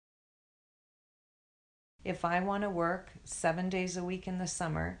If I want to work 7 days a week in the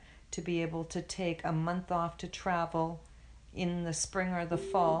summer to be able to take a month off to travel in the spring or the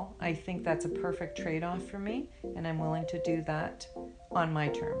fall, I think that's a perfect trade-off for me, and I'm willing to do that on my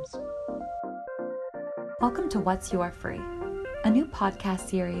terms. Welcome to What's Your Free, a new podcast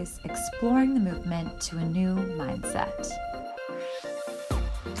series exploring the movement to a new mindset.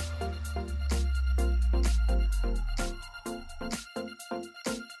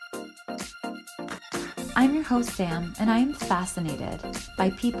 I'm your host, Sam, and I am fascinated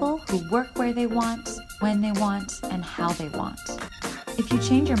by people who work where they want, when they want, and how they want. If you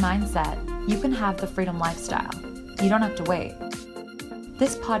change your mindset, you can have the freedom lifestyle. You don't have to wait.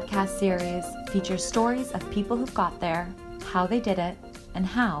 This podcast series features stories of people who've got there, how they did it, and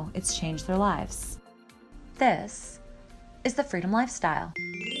how it's changed their lives. This is the Freedom Lifestyle.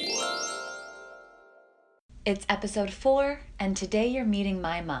 It's episode 4, and today you're meeting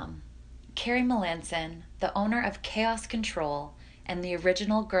my mom, Carrie Melanson, the owner of Chaos Control and the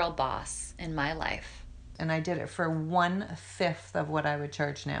original girl boss in my life. And I did it for 1/5 of what I would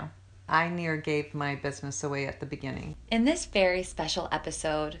charge now. I near gave my business away at the beginning. In this very special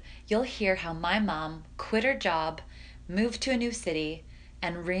episode, you'll hear how my mom quit her job, moved to a new city,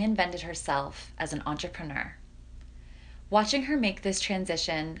 and reinvented herself as an entrepreneur. Watching her make this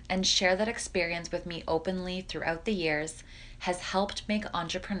transition and share that experience with me openly throughout the years has helped make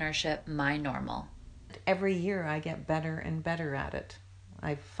entrepreneurship my normal. Every year I get better and better at it.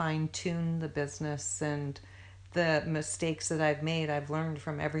 I fine-tune the business, and the mistakes that I've made, I've learned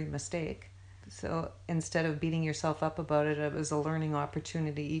from every mistake. So instead of beating yourself up about it, it was a learning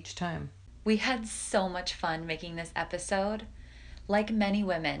opportunity each time. We had so much fun making this episode. Like many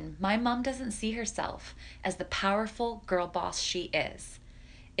women, my mom doesn't see herself as the powerful girl boss she is.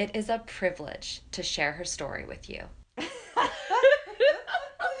 It is a privilege to share her story with you.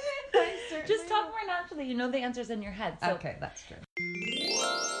 Just talk more naturally. You know the answer's in your head. So. Okay, that's true.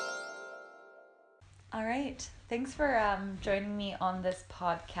 All right. Thanks for joining me on this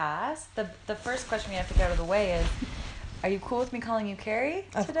podcast. The first question we have to get out of the way is, are you cool with me calling you Carrie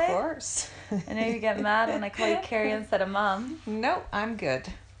today? Of course. I know you get mad when I call you Carrie instead of Mom. No, I'm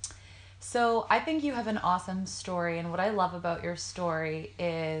good. So I think you have an awesome story, and what I love about your story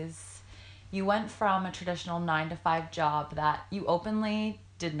is you went from a traditional 9-to-5 job that you openly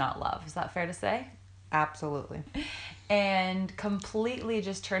did not love. Is that fair to say? Absolutely. And completely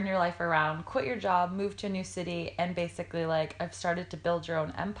just turned your life around, quit your job, moved to a new city, and basically I've started to build your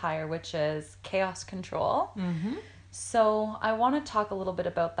own empire, which is Chaos Control. Mm-hmm. So I want to talk a little bit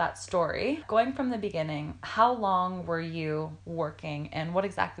about that story. Going from the beginning, how long were you working and what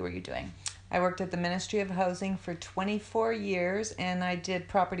exactly were you doing? I worked at the Ministry of Housing for 24 years, and I did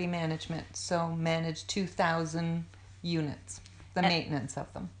property management, so managed 2,000 units, maintenance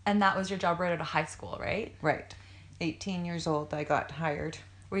of them. And that was your job right out of high school, right? Right. 18 years old, I got hired.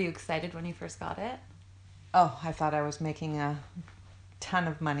 Were you excited when you first got it? Oh, I thought I was making a ton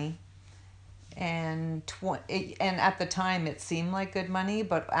of money. And at the time it seemed like good money,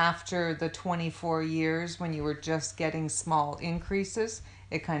 but after the 24 years when you were just getting small increases,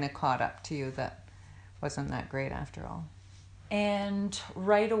 it kind of caught up to you that wasn't that great after all. And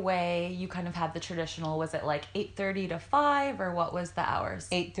right away you kind of had the traditional, was it like 8:30 to 5 or what was the hours?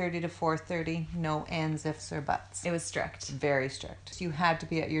 8:30 to 4:30, no ands, ifs, or buts. It was strict. Very strict. You had to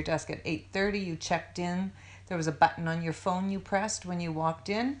be at your desk at 8:30, you checked in. There was a button on your phone you pressed when you walked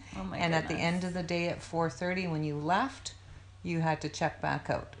in. Oh my and goodness. At the end of the day at 4:30 when you left, you had to check back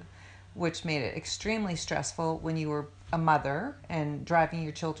out, which made it extremely stressful when you were a mother and driving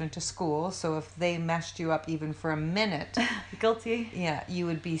your children to school. So if they messed you up even for a minute, Guilty. yeah, you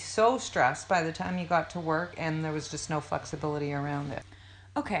would be so stressed by the time you got to work, and there was just no flexibility around it.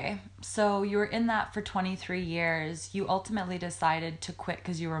 Okay, so you were in that for 23 years. You ultimately decided to quit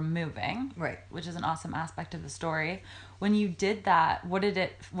because you were moving, Right. which is an awesome aspect of the story. When you did that, what did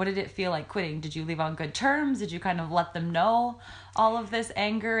it feel like quitting? Did you leave on good terms? Did you kind of let them know all of this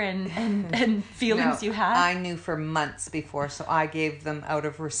anger and feelings No, you had? I knew for months before, so I gave them, out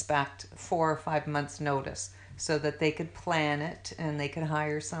of respect, 4 or 5 months notice so that they could plan it and they could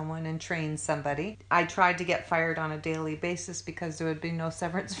hire someone and train somebody. I tried to get fired on a daily basis because there would be no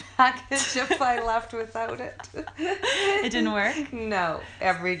severance package if I left without it. It didn't work? No.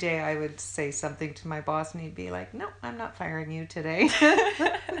 Every day I would say something to my boss and he'd be like, no, I'm not firing you today.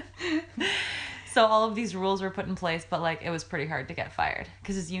 So all of these rules were put in place, but it was pretty hard to get fired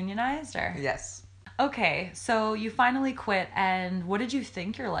because it's unionized, or? Yes. Okay, so you finally quit, and what did you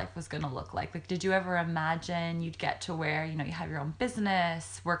think your life was going to look like? Like, did you ever imagine you'd get to where, you have your own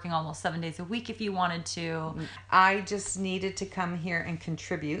business, working almost 7 days a week if you wanted to? I just needed to come here and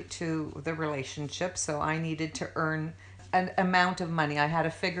contribute to the relationship, so I needed to earn an amount of money. I had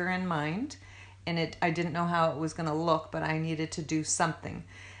a figure in mind, and I didn't know how it was going to look, but I needed to do something.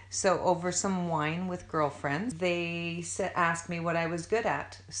 So over some wine with girlfriends, they asked me what I was good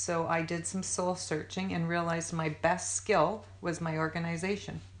at. So I did some soul searching and realized my best skill was my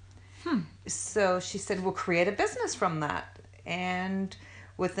organization. So she said, well, create a business from that. And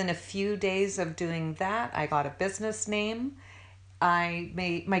within a few days of doing that, I got a business name.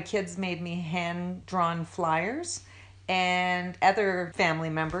 My kids made me hand-drawn flyers, and other family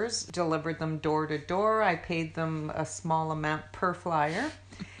members delivered them door to door. I paid them a small amount per flyer.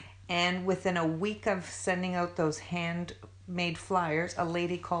 And within a week of sending out those handmade flyers, a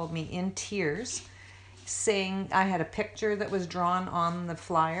lady called me in tears saying I had a picture that was drawn on the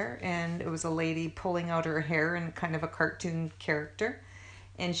flyer, and it was a lady pulling out her hair in kind of a cartoon character.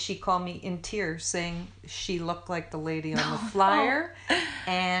 And she called me in tears saying she looked like the lady on the flyer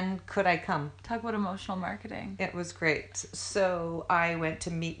and could I come? Talk about emotional marketing. It was great. So I went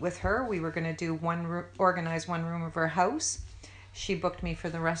to meet with her. We were going to do organize one room of her house. She booked me for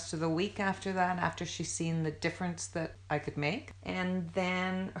the rest of the week after that, after she's seen the difference that I could make. And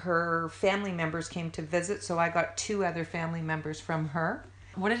then her family members came to visit, so I got 2 other family members from her.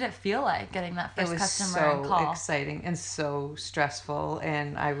 What did it feel like getting that first customer and call? It was so exciting and so stressful,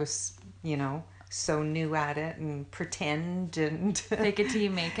 and I was, so new at it and pretend and fake it till you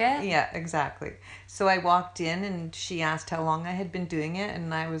make it. Yeah, exactly. So I walked in and she asked how long I had been doing it,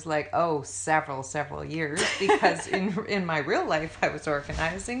 and I was like, oh, several years, because in my real life I was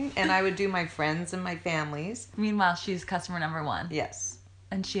organizing and I would do my friends and my families. Meanwhile, she's customer number 1. Yes.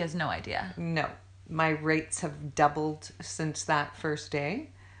 And she has no idea. No. My rates have doubled since that first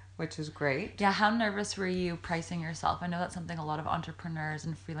day, which is great. Yeah, how nervous were you pricing yourself? I know that's something a lot of entrepreneurs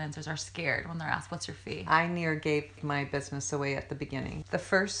and freelancers are scared when they're asked, what's your fee? I near gave my business away at the beginning. The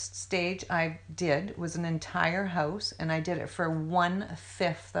first stage I did was an entire house, and I did it for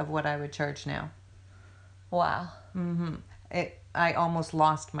 1/5 of what I would charge now. Wow. I almost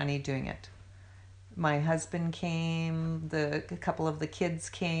lost money doing it. My husband came, a couple of the kids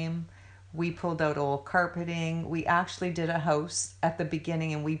came. We pulled out old carpeting. We actually did a house at the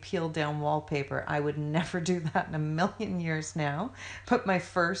beginning and we peeled down wallpaper. I would never do that in a million years now. But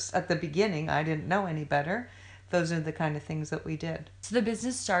at the beginning, I didn't know any better. Those are the kind of things that we did. So the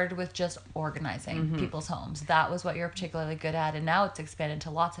business started with just organizing people's homes. That was what you're particularly good at, and now it's expanded to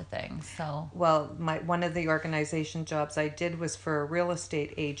lots of things. So, well, one of the organization jobs I did was for a real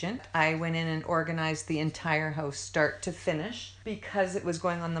estate agent. I went in and organized the entire house, start to finish, because it was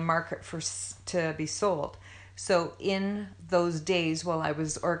going on the market to be sold. So in those days while I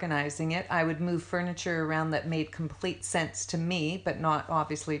was organizing it, I would move furniture around that made complete sense to me, but not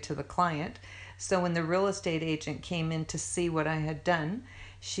obviously to the client. So when the real estate agent came in to see what I had done,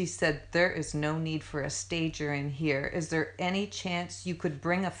 she said, there is no need for a stager in here. Is there any chance you could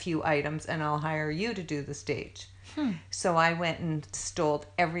bring a few items and I'll hire you to do the stage? So I went and stole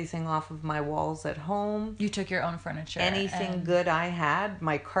everything off of my walls at home. You took your own furniture. Anything good I had.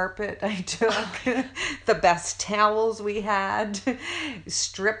 My carpet I took. The best towels we had.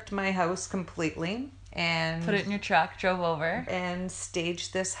 Stripped my house completely. And put it in your truck, drove over. And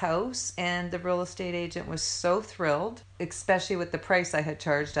staged this house. And the real estate agent was so thrilled, especially with the price I had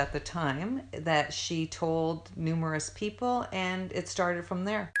charged at the time, that she told numerous people, and it started from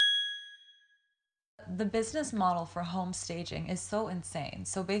there. The business model for home staging is so insane.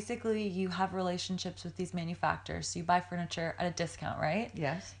 So basically you have relationships with these manufacturers. So you buy furniture at a discount, right?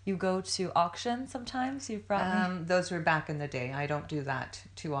 Yes. You go to auctions sometimes. You've brought me. Those were back in the day. I don't do that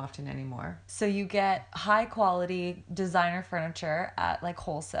too often anymore. So you get high quality designer furniture at like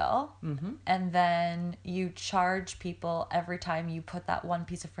wholesale. And then you charge people every time you put that one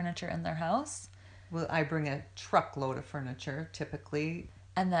piece of furniture in their house. Well, I bring a truckload of furniture typically.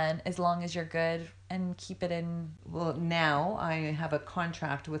 And then as long as you're good and keep it in. Well, now I have a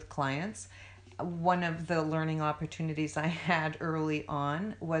contract with clients. One of the learning opportunities I had early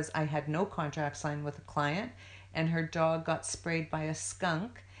on was I had no contract signed with a client, and her dog got sprayed by a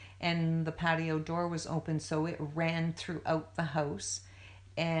skunk, and the patio door was open, so it ran throughout the house,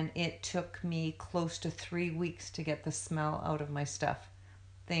 and it took me close to 3 weeks to get the smell out of my stuff.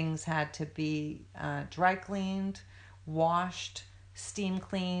 Things had to be dry cleaned, washed, steam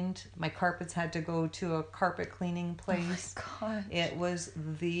cleaned. My carpets had to go to a carpet cleaning place. Oh my gosh. It was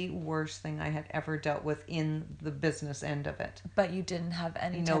the worst thing I had ever dealt with in the business end of it. But you didn't have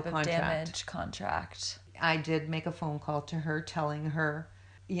any No type of contract. damage contract. I did make a phone call to her telling her,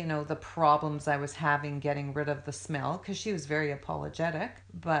 the problems I was having getting rid of the smell, because she was very apologetic,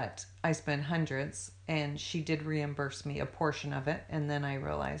 but I spent hundreds and she did reimburse me a portion of it. And then I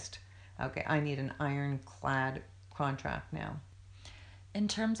realized, okay, I need an ironclad contract now. In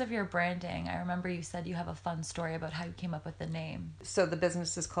terms of your branding, I remember you said you have a fun story about how you came up with the name. So the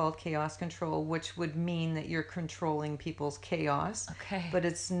business is called Chaos Control, which would mean that you're controlling people's chaos. Okay. But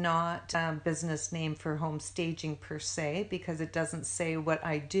it's not a business name for home staging per se, because it doesn't say what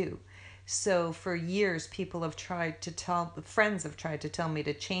I do. So for years, friends have tried to tell me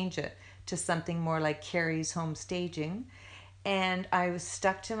to change it to something more like Carrie's Home Staging. And I was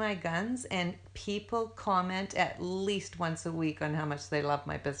stuck to my guns, and people comment at least once a week on how much they love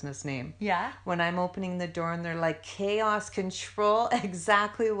my business name. Yeah? When I'm opening the door and they're like, Chaos Control,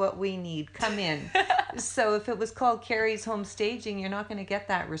 exactly what we need. Come in. So if it was called Carrie's Home Staging, you're not going to get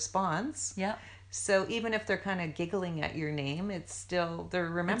that response. Yep. So even if they're kind of giggling at your name, it's still, they're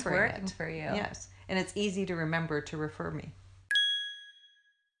remembering It's working for you. Yes. And it's easy to remember to refer me.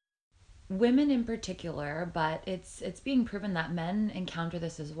 Women in particular, but it's being proven that men encounter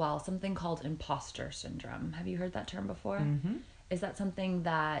this as well, something called imposter syndrome. Have you heard that term before? Mm-hmm. Is that something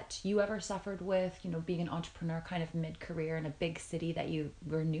that you ever suffered with, being an entrepreneur kind of mid-career in a big city that you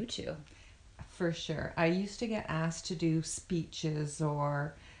were new to? For sure. I used to get asked to do speeches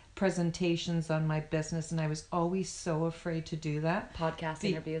or presentations on my business, and I was always so afraid to do that. Podcast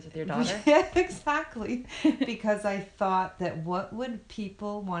interviews with your daughter? Yeah, exactly. Because I thought that what would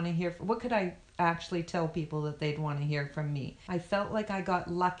people want to hear? What could I actually tell people that they'd want to hear from me? I felt like I got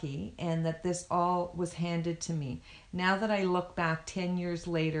lucky and that this all was handed to me. Now that I look back 10 years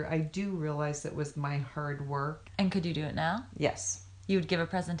later, I do realize it was my hard work. And could you do it now? Yes. You would give a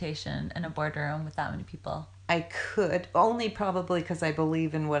presentation in a boardroom with that many people? I could, only probably because I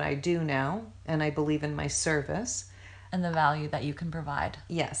believe in what I do now and I believe in my service. And the value that you can provide.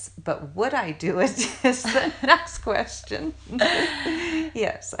 Yes, but would I do it is the next question.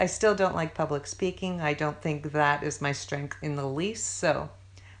 Yes, I still don't like public speaking. I don't think that is my strength in the least, so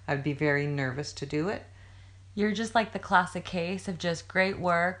I'd be very nervous to do it. You're just like the classic case of just great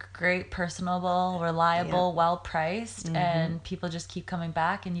work, great, personable, reliable, well-priced, and people just keep coming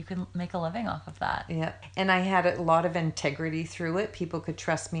back and you can make a living off of that. Yeah, and I had a lot of integrity through it. People could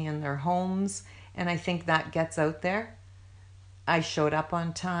trust me in their homes, and I think that gets out there. I showed up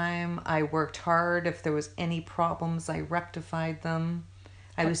on time. I worked hard. If there was any problems, I rectified them.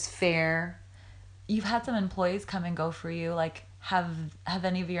 I was fair. You've had some employees come and go for you. Like, have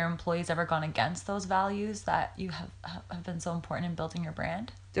any of your employees ever gone against those values that you have been so important in building your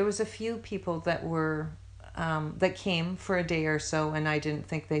brand? There was a few people that were that came for a day or so, and I didn't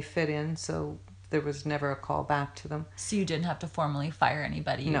think they fit in, so there was never a call back to them. So you didn't have to formally fire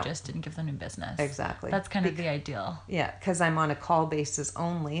anybody. You No. just didn't give them new business. Exactly. That's kind of the ideal. Yeah, because I'm on a call basis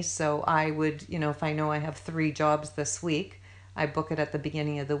only, so I would, if I know I have 3 jobs this week, I book it at the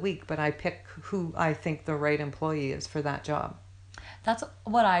beginning of the week, but I pick who I think the right employee is for that job. That's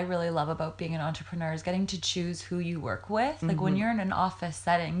what I really love about being an entrepreneur, is getting to choose who you work with. Like when you're in an office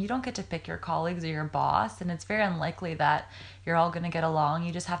setting, you don't get to pick your colleagues or your boss, and it's very unlikely that you're all going to get along.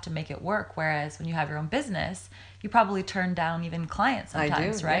 You just have to make it work. Whereas when you have your own business, you probably turn down even clients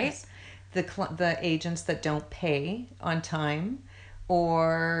sometimes, I do, right? Yes. The agents that don't pay on time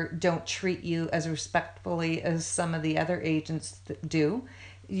or don't treat you as respectfully as some of the other agents do,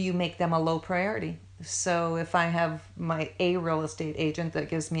 you make them a low priority. So if I have a real estate agent that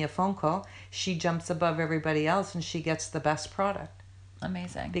gives me a phone call, she jumps above everybody else and she gets the best product.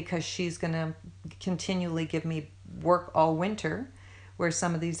 Amazing. Because she's going to continually give me work all winter, where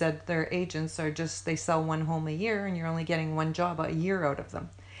some of these other agents are they sell 1 home a year and you're only getting 1 job a year out of them.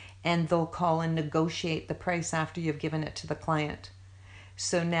 And they'll call and negotiate the price after you've given it to the client.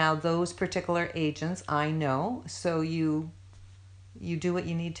 So now those particular agents, I know, so you do what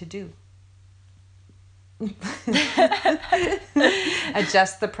you need to do.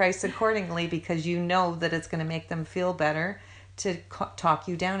 Adjust the price accordingly, because you know that it's going to make them feel better to talk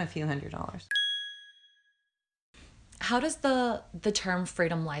you down a few $100s. How does the term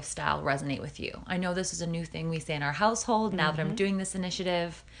freedom lifestyle resonate with you? I know this is a new thing we say in our household now that I'm doing this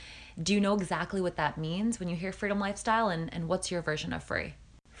initiative. Do you know exactly what that means when you hear freedom lifestyle, and what's your version of free?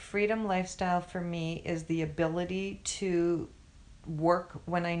 Freedom lifestyle for me is the ability to work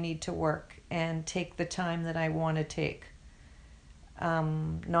when I need to work and take the time that I want to take.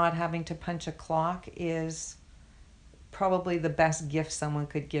 Not having to punch a clock is probably the best gift someone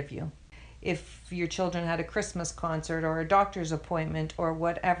could give you. If your children had a Christmas concert or a doctor's appointment or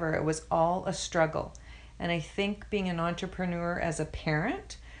whatever, it was all a struggle. And I think being an entrepreneur as a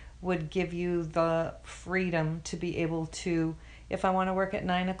parent would give you the freedom to be able to, if I want to work at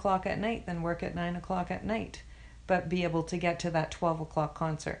 9 o'clock at night, then work at 9 o'clock at night, but be able to get to that 12 o'clock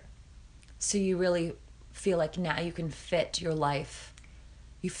concert. So you really feel like now you can fit your life.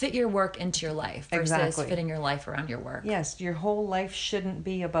 You fit your work into your life versus Exactly. fitting your life around your work. Yes, your whole life shouldn't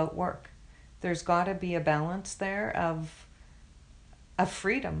be about work. There's got to be a balance there of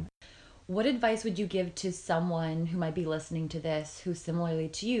freedom. What advice would you give to someone who might be listening to this who similarly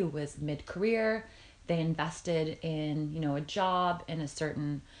to you was mid-career, they invested in, a job in a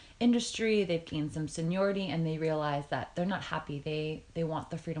certain industry, they've gained some seniority and they realize that they're not happy, they want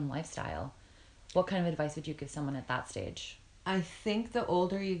the freedom lifestyle. What kind of advice would you give someone at that stage? I think the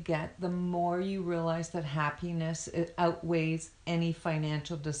older you get, the more you realize that happiness outweighs any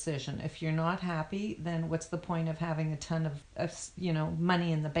financial decision. If you're not happy, then what's the point of having a ton of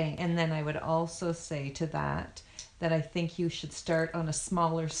money in the bank? And then I would also say to that I think you should start on a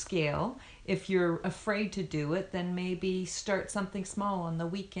smaller scale. If you're afraid to do it, then maybe start something small on the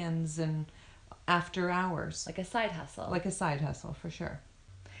weekends and after hours. Like a side hustle. Like a side hustle, for sure.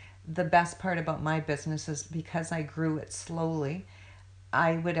 The best part about my business is because I grew it slowly,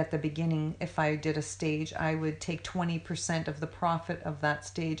 I would at the beginning, if I did a stage, I would take 20% of the profit of that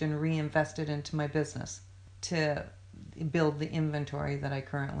stage and reinvest it into my business to build the inventory that I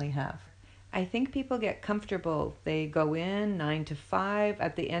currently have. I think people get comfortable. They go in 9 to 5.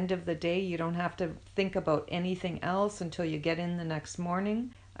 At the end of the day, you don't have to think about anything else until you get in the next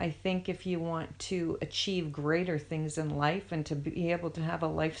morning. I think if you want to achieve greater things in life and to be able to have a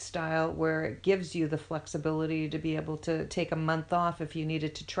lifestyle where it gives you the flexibility to be able to take a month off if you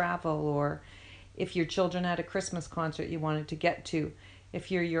needed to travel, or if your children had a Christmas concert you wanted to get to,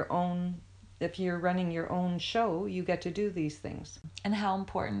 if you're running your own show, you get to do these things. And how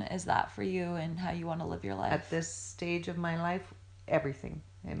important is that for you and how you want to live your life? At this stage of my life, everything.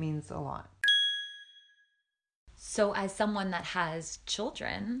 It means a lot. So as someone that has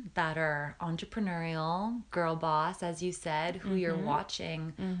children that are entrepreneurial, girl boss, as you said, who you're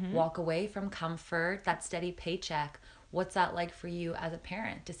watching walk away from comfort, that steady paycheck, what's that like for you as a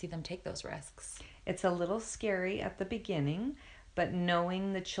parent to see them take those risks? It's a little scary at the beginning, but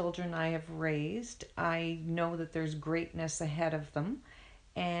knowing the children I have raised, I know that there's greatness ahead of them.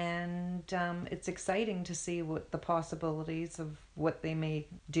 And it's exciting to see what the possibilities of what they may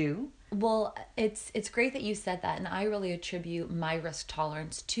do. Well, it's great that you said that, and I really attribute my risk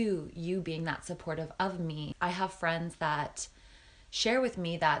tolerance to you being that supportive of me. I have friends that share with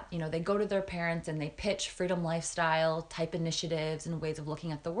me that, they go to their parents and they pitch freedom lifestyle type initiatives and ways of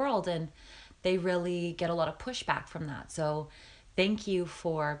looking at the world, and they really get a lot of pushback from that. So thank you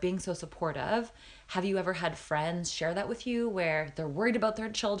for being so supportive. Have you ever had friends share that with you where they're worried about their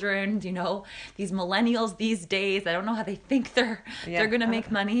children? These millennials these days, I don't know how they think they're going to make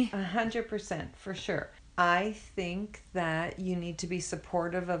money. 100%, for sure. I think that you need to be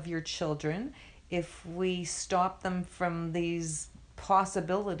supportive of your children. If we stop them from these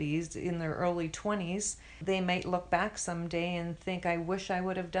possibilities in their early 20s, they might look back someday and think, I wish I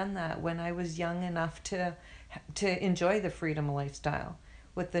would have done that when I was young enough to enjoy the freedom lifestyle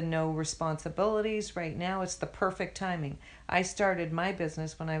with the no responsibilities. Right now, it's the perfect timing. I started my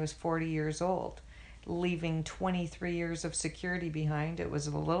business when I was 40 years old, leaving 23 years of security behind. It was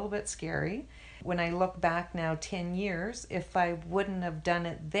a little bit scary. When I look back now 10 years, if I wouldn't have done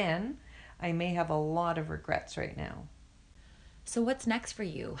it then, I may have a lot of regrets right now. So what's next for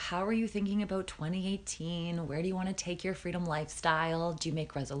you? How are you thinking about 2018? Where do you want to take your freedom lifestyle? Do you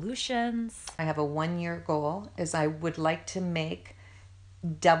make resolutions? I have a 1-year goal, is I would like to make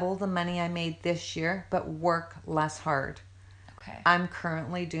double the money I made this year, but work less hard. Okay. I'm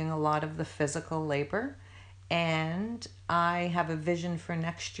currently doing a lot of the physical labor, and I have a vision for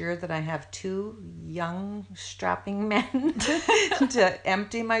next year that I have 2 young strapping men to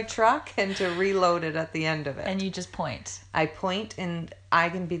empty my truck and to reload it at the end of it. And you just point. I point, and I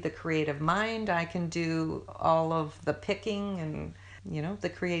can be the creative mind. I can do all of the picking and, the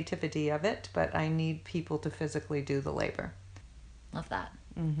creativity of it, but I need people to physically do the labor. Love that.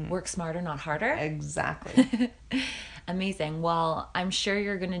 Work smarter, not harder. Exactly. Amazing. Well, I'm sure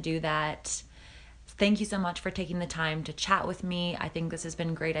you're going to do that. Thank you so much for taking the time to chat with me. I think this has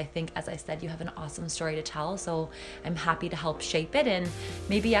been great. I think, as I said, you have an awesome story to tell, so I'm happy to help shape it. And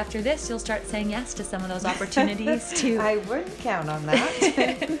maybe after this, you'll start saying yes to some of those opportunities too. I wouldn't count on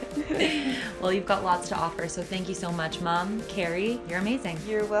that. Well, you've got lots to offer, so thank you so much, Mom. Carrie, you're amazing.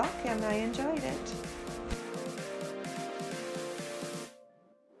 You're welcome. I enjoyed it.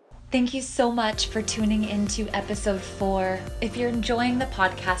 Thank you so much for tuning into episode 4. If you're enjoying the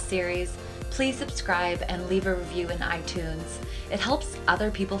podcast series, please subscribe and leave a review in iTunes. It helps other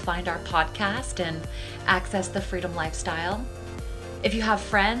people find our podcast and access the freedom lifestyle. If you have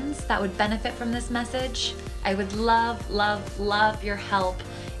friends that would benefit from this message, I would love, love, love your help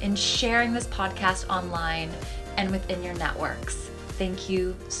in sharing this podcast online and within your networks. Thank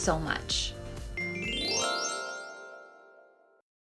you so much.